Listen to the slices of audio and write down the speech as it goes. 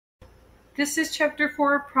This is chapter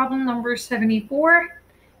 4, problem number 74.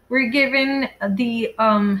 We're given the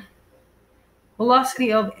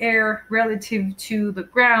velocity of air relative to the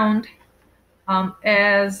ground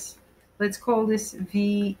as, let's call this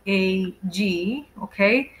VAG,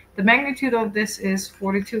 okay? The magnitude of this is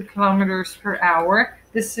 42 kilometers per hour.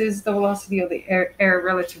 This is the velocity of the air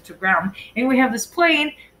relative to ground. And we have this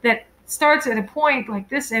plane that starts at a point like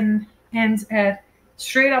this and ends at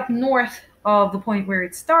straight up north of the point where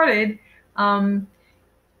it started.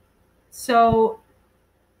 So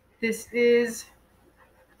this is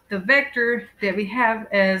the vector that we have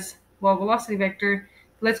as, well, velocity vector.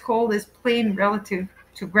 Let's call this plane relative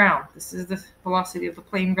to ground. This is the velocity of the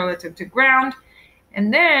plane relative to ground.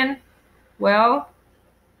 And then, well,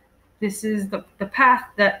 this is the path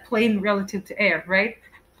that plane relative to air, right?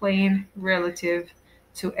 Plane relative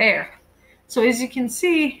to air. So as you can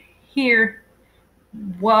see here,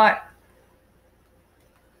 what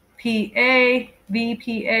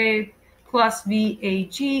VPA plus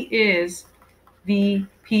VAG is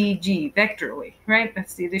VPG vectorally, right?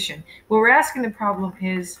 That's the addition. What we're asking the problem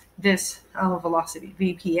is this velocity,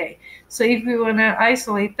 VPA. So if we want to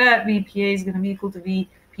isolate that, VPA is going to be equal to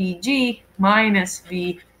VPG minus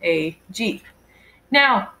VAG.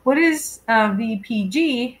 Now, what is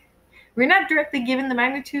VPG? We're not directly given the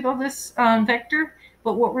magnitude of this vector,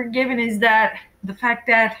 but what we're given is that the fact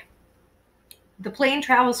that the plane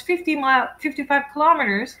travels 55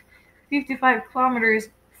 kilometers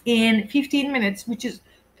in 15 minutes, which is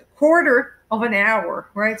a quarter of an hour,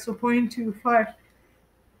 right? So 0.25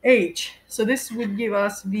 h. So this would give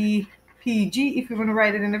us VPG. If we want to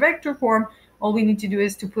write it in a vector form, all we need to do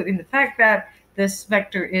is to put in the fact that this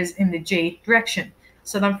vector is in the j direction.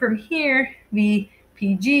 So then from here,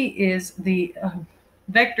 VPG is the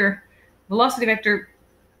velocity vector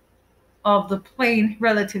of the plane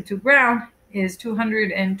relative to ground is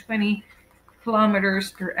 220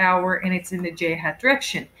 kilometers per hour, and it's in the j hat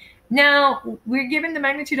direction. Now we're given the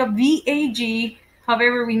magnitude of VAG.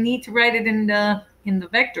 However, we need to write it in the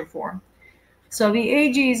vector form. So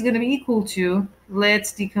VAG is going to be equal to,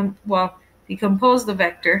 let's decompose the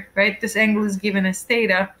vector, right? This angle is given as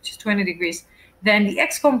theta, which is 20 degrees. Then the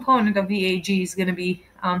x component of VAG is going to be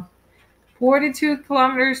 42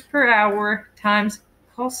 kilometers per hour times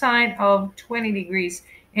cosine of 20 degrees,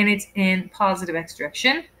 and it's in positive x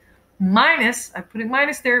direction, minus, I'm putting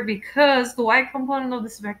minus there because the y component of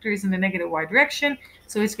this vector is in the negative y direction,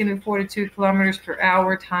 so it's going to be 42 kilometers per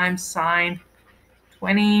hour times sine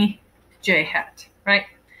 20 j hat, right?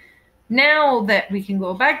 Now that we can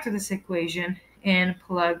go back to this equation and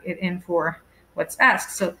plug it in for what's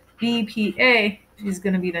asked. So VPA is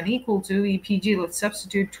going to be then equal to VPG, let's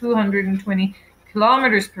substitute 220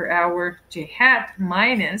 kilometers per hour j hat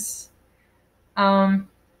minus,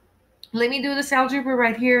 let me do this algebra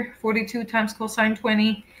right here. 42 times cosine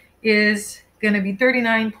 20 is going to be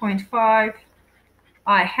 39.5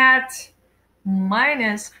 I hat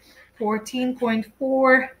minus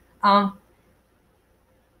 14.4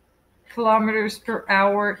 kilometers per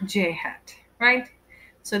hour j hat, right?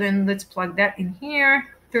 So then let's plug that in here.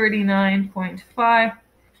 39.5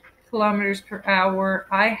 kilometers per hour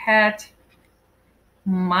I hat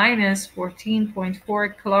minus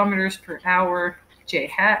 14.4 kilometers per hour j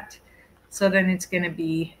hat. So then it's going to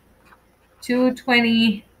be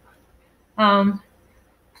 220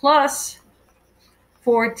 plus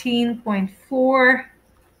 14.4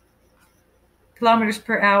 kilometers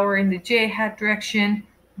per hour in the j hat direction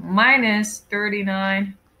minus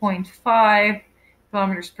 39.5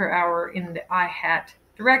 kilometers per hour in the I hat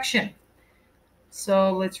direction.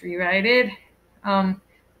 So let's rewrite it.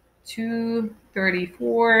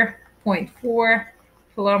 234.4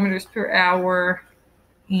 kilometers per hour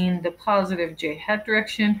in the positive j hat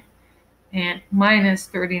direction and minus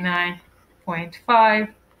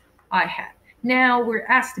 39.5 I hat. Now we're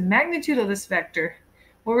asked the magnitude of this vector.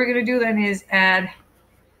 What we're going to do then is add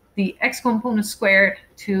the x component squared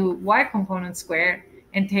to y component squared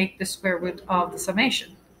and take the square root of the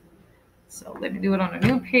summation. So let me do it on a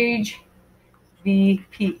new page.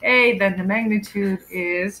 VPA, then the magnitude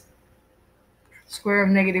is square of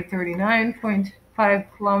negative 39.5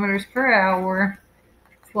 kilometers per hour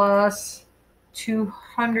plus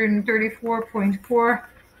 234.4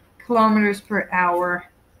 kilometers per hour.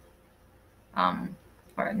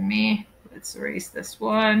 Pardon me, let's erase this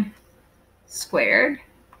one, squared.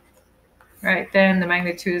 Right, then the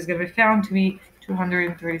magnitude is going to be found to be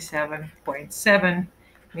 237.7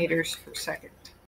 meters per second.